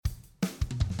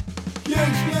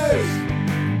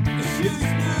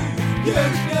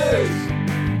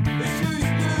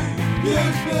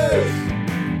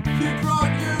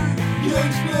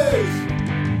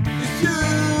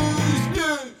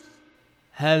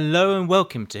Hello and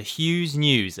welcome to Hugh's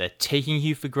News, a Taking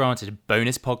Hugh for Granted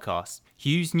bonus podcast.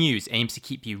 Hugh's News aims to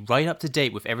keep you right up to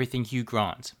date with everything Hugh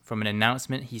Grant, from an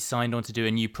announcement he signed on to do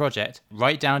a new project,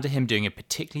 right down to him doing a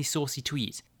particularly saucy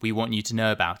tweet. We want you to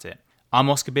know about it. I'm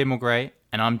Oscar Beardmore-Gray,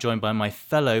 and I'm joined by my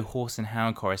fellow Horse and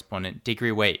Hound correspondent,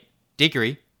 Diggory Waite.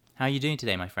 Diggory, how are you doing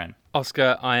today, my friend?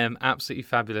 Oscar, I am absolutely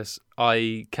fabulous.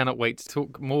 I cannot wait to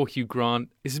talk more Hugh Grant.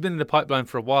 This has been in the pipeline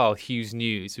for a while, Hugh's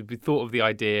News. We thought of the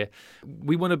idea.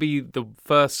 We want to be the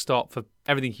first stop for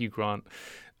everything Hugh Grant.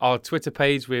 Our Twitter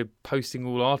page, we're posting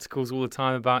all articles all the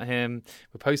time about him.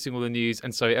 We're posting all the news.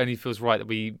 And so it only feels right that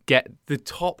we get the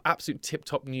absolute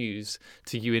tip-top news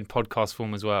to you in podcast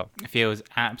form as well. It feels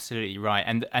absolutely right.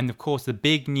 And of course, the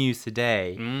big news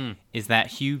today is that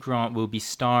Hugh Grant will be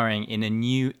starring in a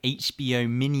new HBO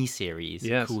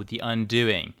miniseries called The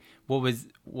Undoing. What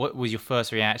was your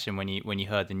first reaction when you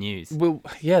heard the news? Well,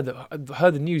 yeah, I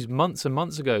heard the news months and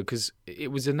months ago because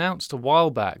it was announced a while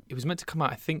back. It was meant to come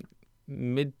out, I think,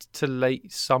 mid to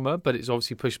late summer, but it's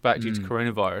obviously pushed back due to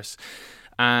coronavirus.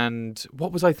 And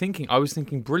what was I thinking? I was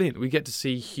thinking, brilliant. We get to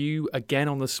see Hugh again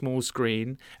on the small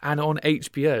screen and on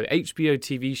HBO. HBO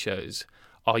TV shows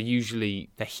are usually...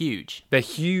 They're huge. They're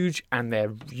huge and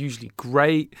they're usually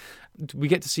great. We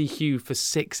get to see Hugh for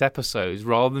 6 episodes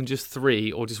rather than just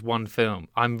 3 or just one film.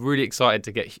 I'm really excited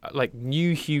to get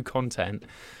new Hugh content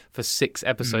for 6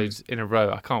 episodes in a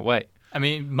row. I can't wait. I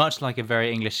mean, much like A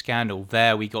Very English Scandal,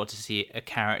 there we got to see a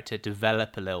character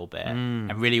develop a little bit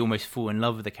and really almost fall in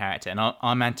love with the character. And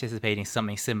I'm anticipating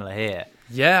something similar here.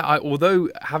 Yeah, although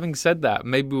having said that,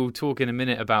 maybe we'll talk in a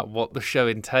minute about what the show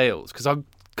entails, because I'm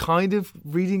kind of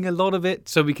reading a lot of it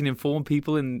so we can inform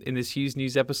people in this Hugh's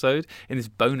News episode, in this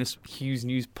bonus Hugh's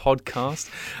News podcast.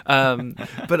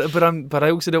 But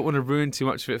I also don't want to ruin too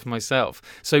much of it for myself.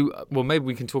 So, well, maybe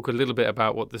we can talk a little bit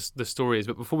about what the story is.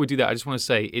 But before we do that, I just want to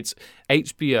say it's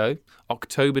HBO,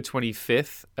 October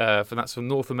 25th, that's for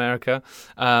North America.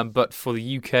 But for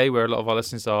the UK, where a lot of our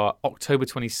listeners are, October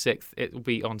 26th, it will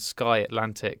be on Sky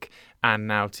Atlantic and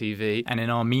Now TV. And in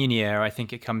Armenia, I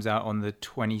think it comes out on the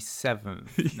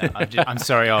 27th. No, I'm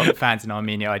sorry, our fans in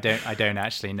Armenia, I don't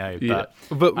actually know,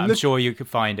 but I'm sure you could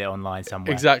find it online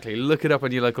somewhere. Exactly. Look it up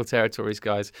on your local territories,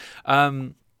 guys.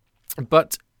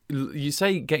 But you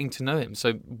say getting to know him,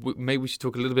 so maybe we should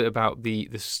talk a little bit about the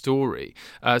story.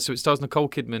 So it stars Nicole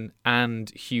Kidman and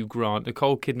Hugh Grant.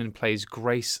 Nicole Kidman plays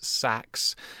Grace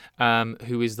Sachs,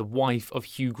 who is the wife of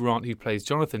Hugh Grant, who plays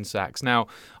Jonathan Sachs. Now,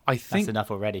 I think... That's enough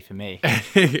already for me.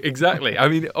 Exactly. I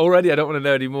mean, already I don't want to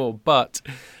know any more, but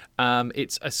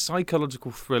it's a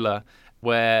psychological thriller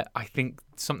where I think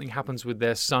something happens with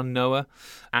their son Noah,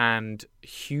 and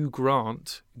Hugh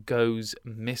Grant goes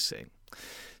missing.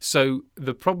 So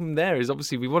the problem there is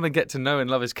obviously we want to get to know and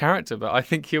love his character, but I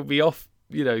think he'll be off,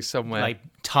 somewhere. Like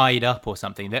tied up or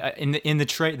something. In the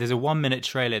there's a 1-minute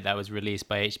trailer that was released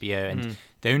by HBO, and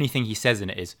the only thing he says in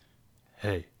it is,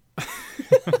 "Hey."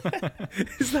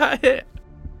 Is that it?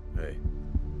 Hey.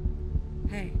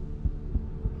 Hey.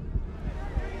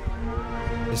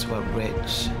 It's what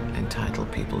rich,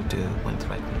 entitled people do when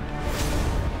threatened.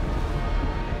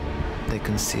 They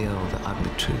conceal the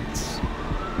ugly truths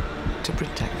to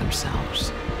protect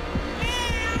themselves.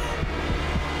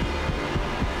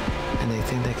 And they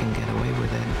think they can get away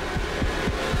with it.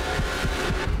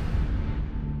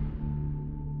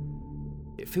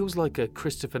 It feels like a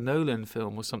Christopher Nolan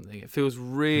film or something. It feels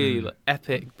really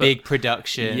epic. Big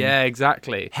production. Yeah,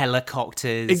 exactly.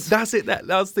 Helicopters. That's it. I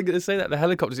was thinking to say that, the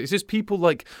helicopters. It's just people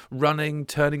running,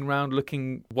 turning around,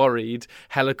 looking worried,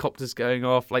 helicopters going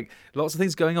off, lots of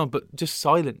things going on, but just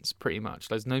silence pretty much.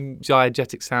 There's no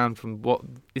diegetic sound from what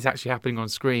is actually happening on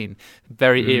screen.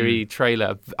 Very eerie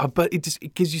trailer. But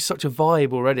it gives you such a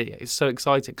vibe already. It's so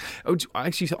exciting.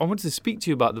 Actually, I wanted to speak to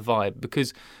you about the vibe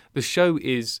because the show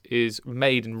is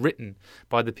made and written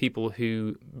by the people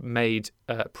who made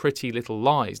Pretty Little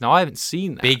Lies. Now, I haven't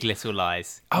seen that. Big Little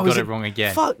Lies. I got it wrong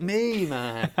again. Fuck me,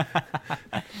 man.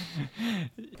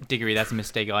 Diggory, that's a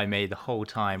mistake I made the whole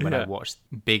time when I watched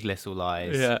Big Little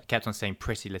Lies. Yeah. I kept on saying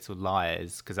Pretty Little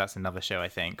Liars because that's another show, I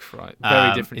think. Right.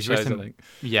 Very different shows, I think.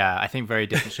 Yeah, I think very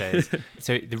different shows.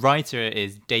 So the writer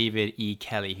is David E.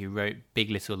 Kelly, who wrote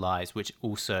Big Little Lies, which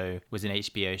also was an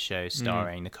HBO show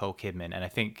starring Nicole Kidman. And I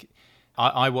think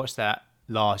I watched that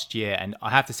last year, and I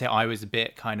have to say I was a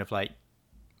bit kind of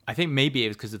I think maybe it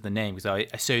was because of the name, because I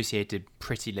associated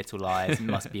Pretty Little Lies. It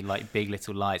must be like Big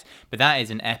Little Lies. But that is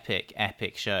an epic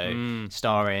show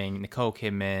starring Nicole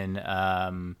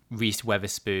Kidman, Reese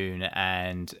Witherspoon,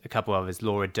 and a couple others,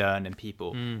 Laura Dern and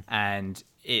people. And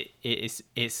it's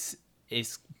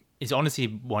honestly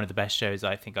one of the best shows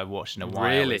I think I've watched in a while.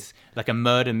 Really? It's like a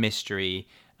murder mystery.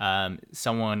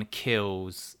 Someone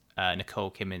kills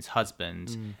Nicole Kidman's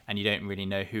husband, and you don't really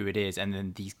know who it is. And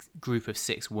then these group of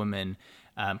 6 women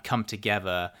come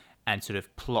together and sort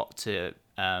of plot to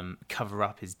cover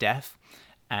up his death.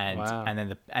 And Wow.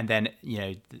 and then you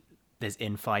know there's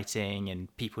infighting,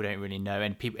 and people don't really know,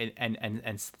 and people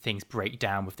and things break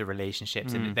down with the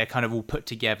relationships, and they're kind of all put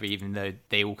together, even though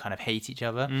they all kind of hate each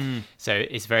other. So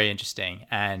it's very interesting.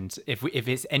 And if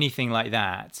it's anything like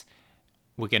that,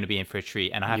 we're going to be in for a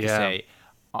treat. And I have to say,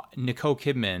 Nicole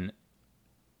Kidman,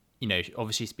 you know,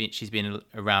 obviously she's been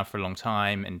around for a long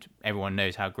time, and everyone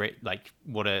knows how great, like,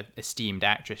 what a esteemed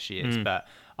actress she is. But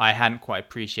I hadn't quite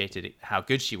appreciated how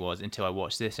good she was until I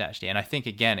watched this, actually. And I think,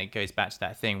 again, it goes back to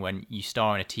that thing, when you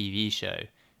star in a TV show,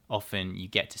 often you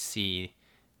get to see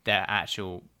their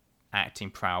actual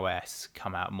acting prowess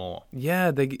come out more.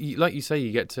 Yeah, like you say,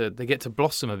 they get to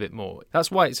blossom a bit more. That's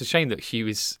why it's a shame that Hugh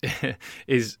is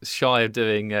is shy of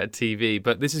doing TV.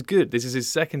 But this is good. This is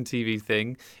his second TV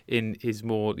thing in his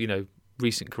more, you know,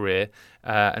 recent career,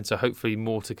 and so hopefully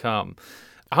more to come.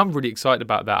 I'm really excited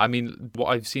about that. I mean, what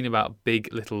I've seen about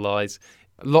Big Little Lies,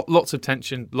 lots of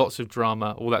tension, lots of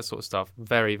drama, all that sort of stuff.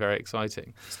 Very, very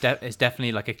exciting. It's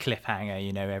definitely like a cliffhanger,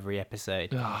 you know, every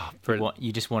episode.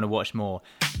 You just want to watch more.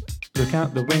 Look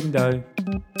out the window.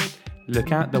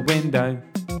 Look out the window.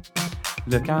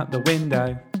 Look out the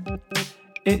window.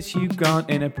 It's Hugh Grant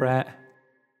in a Pret.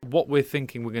 What we're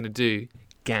thinking we're going to do,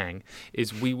 gang,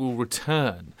 is we will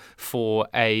return for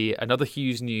another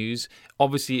Hughes News.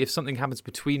 Obviously, if something happens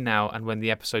between now and when the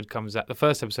episode comes out, the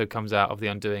first episode comes out of The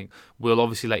Undoing, we'll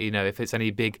obviously let you know if it's any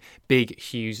big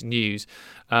Hughes news.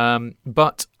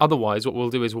 But otherwise, what we'll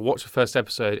do is we'll watch the first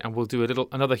episode, and we'll do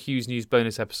another Hughes News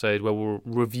bonus episode where we'll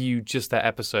review just that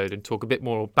episode and talk a bit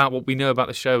more about what we know about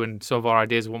the show and some of our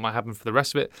ideas of what might happen for the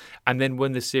rest of it. And then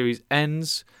when the series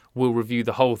ends, we'll review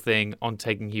the whole thing on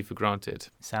Taking Hugh for Granted.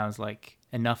 Sounds like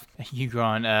enough Hugh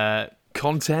Grant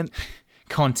Content.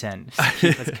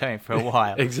 Keep us going for a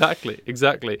while. Exactly.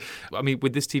 I mean,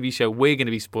 with this TV show, we're going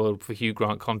to be spoiled for Hugh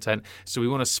Grant content, so we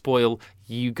want to spoil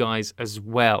you guys as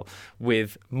well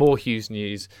with more Hughes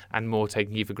News and more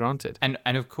Taking Hugh for Granted. And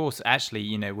of course, actually,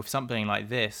 you know, with something like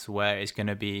this, where it's going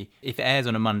to be, if it airs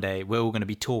on a Monday, we're all going to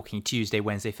be talking Tuesday,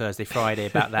 Wednesday, Thursday, Friday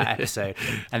about that episode,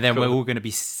 and then we're all going to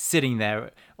be sitting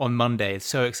there on Monday,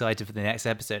 so excited for the next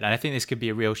episode. And I think this could be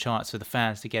a real chance for the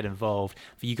fans to get involved,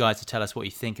 for you guys to tell us what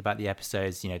you think about the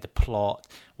episodes, you know, the plot,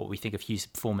 what we think of Hugh's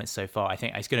performance so far. I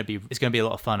think it's going to be a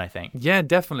lot of fun, I think. Yeah,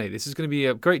 definitely. This is going to be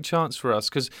a great chance for us,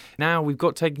 because now we've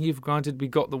got Taking You for Granted, we've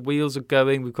got the wheels are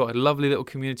going, we've got a lovely little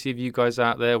community of you guys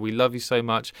out there. We love you so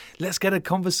much. Let's get a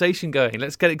conversation going.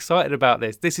 Let's get excited about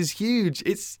this. This is huge.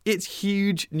 It's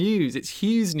huge news. It's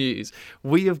Hughes News.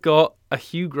 We have got a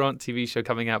Hugh Grant TV show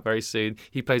coming out very soon.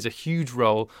 He plays a huge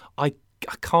role. I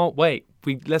can't wait.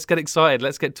 Let's get excited.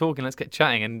 Let's get talking. Let's get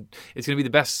chatting. And it's going to be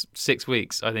the best 6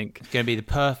 weeks, I think. It's going to be the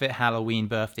perfect Halloween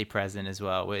birthday present as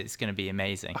well. It's going to be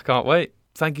amazing. I can't wait.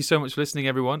 Thank you so much for listening,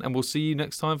 everyone. And we'll see you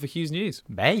next time for Hughes News.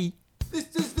 Bye.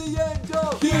 This is the end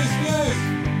of Hughes News.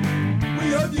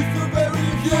 We hope you feel very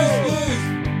Hughes News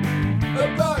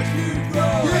about Hugh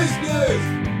Grant. Hughes News.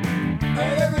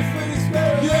 And everything is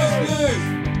very Hughes News.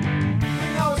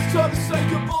 And now it's time to say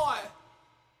goodbye.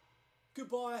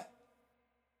 Goodbye.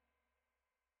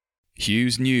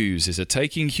 Hughes News is a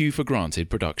Taking Hugh for Granted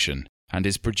production and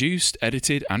is produced,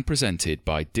 edited and presented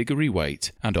by Diggory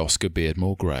Waite and Oscar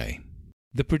Beardmore Gray.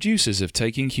 The producers of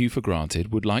Taking Hugh for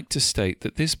Granted would like to state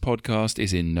that this podcast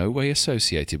is in no way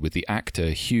associated with the actor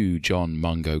Hugh John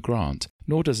Mungo Grant,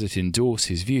 nor does it endorse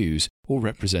his views or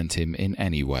represent him in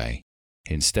any way.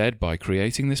 Instead, by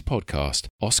creating this podcast,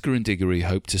 Oscar and Diggory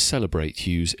hope to celebrate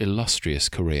Hugh's illustrious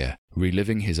career,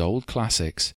 reliving his old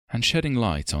classics and shedding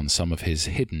light on some of his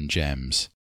hidden gems.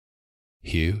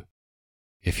 Hugh,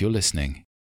 if you're listening,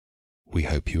 we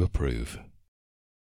hope you approve.